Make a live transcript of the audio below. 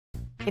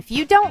If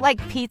you don't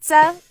like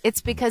pizza, it's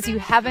because you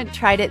haven't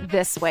tried it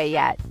this way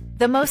yet.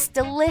 The most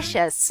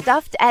delicious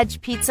stuffed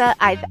edge pizza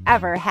I've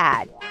ever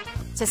had.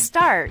 To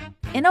start,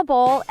 in a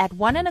bowl, add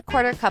 1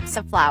 1/4 cups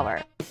of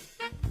flour,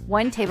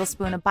 1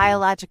 tablespoon of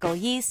biological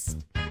yeast,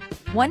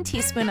 1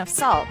 teaspoon of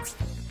salt,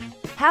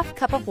 ½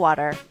 cup of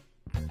water,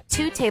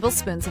 2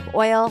 tablespoons of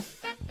oil.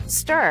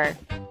 Stir.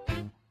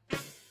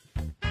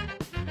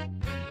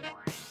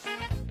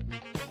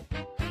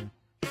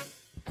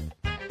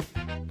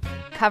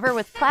 Cover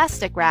with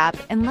plastic wrap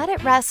and let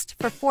it rest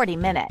for 40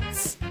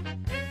 minutes.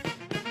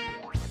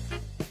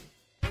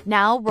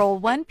 Now roll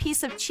 1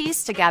 piece of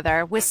cheese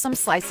together with some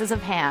slices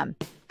of ham.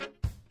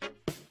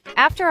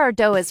 After our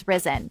dough is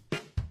risen,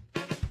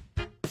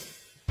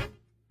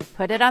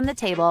 put it on the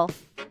table,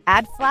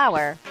 add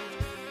flour,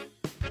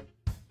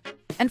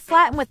 and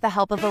flatten with the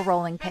help of a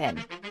rolling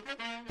pin.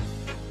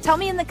 Tell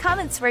me in the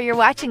comments where you're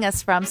watching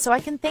us from so I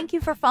can thank you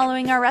for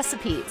following our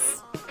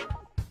recipes.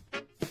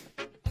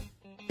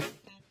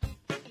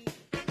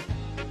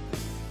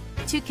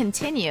 To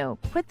continue,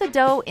 put the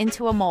dough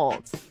into a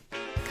mold.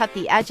 Cut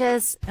the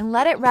edges and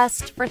let it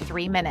rest for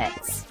 3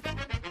 minutes.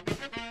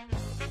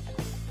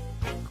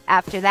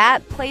 After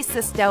that, place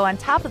this dough on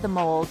top of the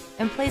mold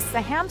and place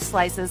the ham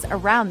slices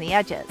around the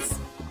edges.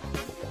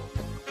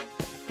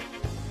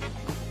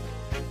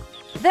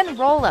 Then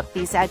roll up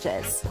these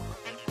edges.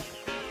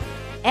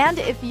 And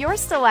if you're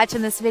still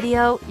watching this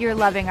video, you're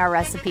loving our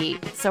recipe.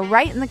 So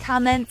write in the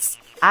comments,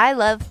 "I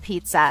love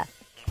pizza."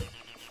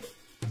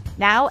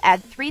 Now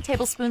add 3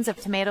 tablespoons of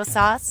tomato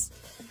sauce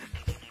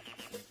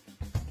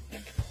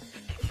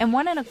and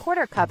 1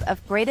 1/4 cup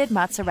of grated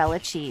mozzarella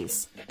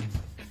cheese.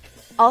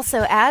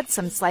 Also add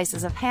some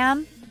slices of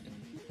ham,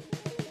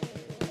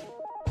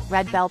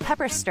 red bell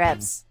pepper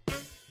strips,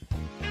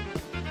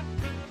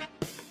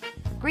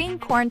 green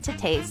corn to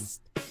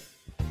taste,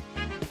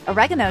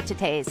 oregano to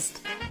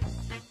taste,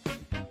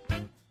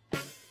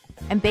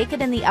 and bake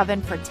it in the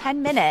oven for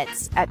 10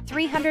 minutes at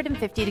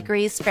 350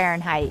 degrees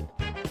Fahrenheit.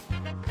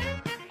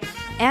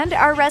 And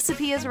our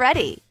recipe is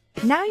ready.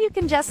 Now you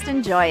can just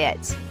enjoy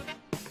it.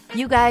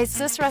 You guys,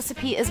 this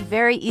recipe is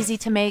very easy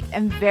to make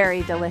and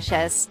very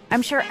delicious.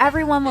 I'm sure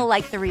everyone will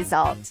like the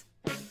result.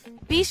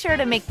 Be sure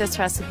to make this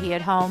recipe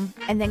at home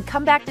and then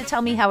come back to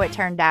tell me how it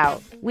turned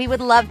out. We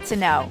would love to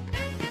know.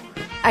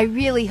 I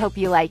really hope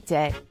you liked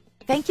it.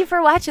 Thank you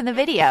for watching the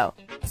video.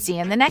 See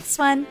you in the next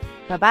one.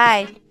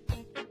 Bye-bye.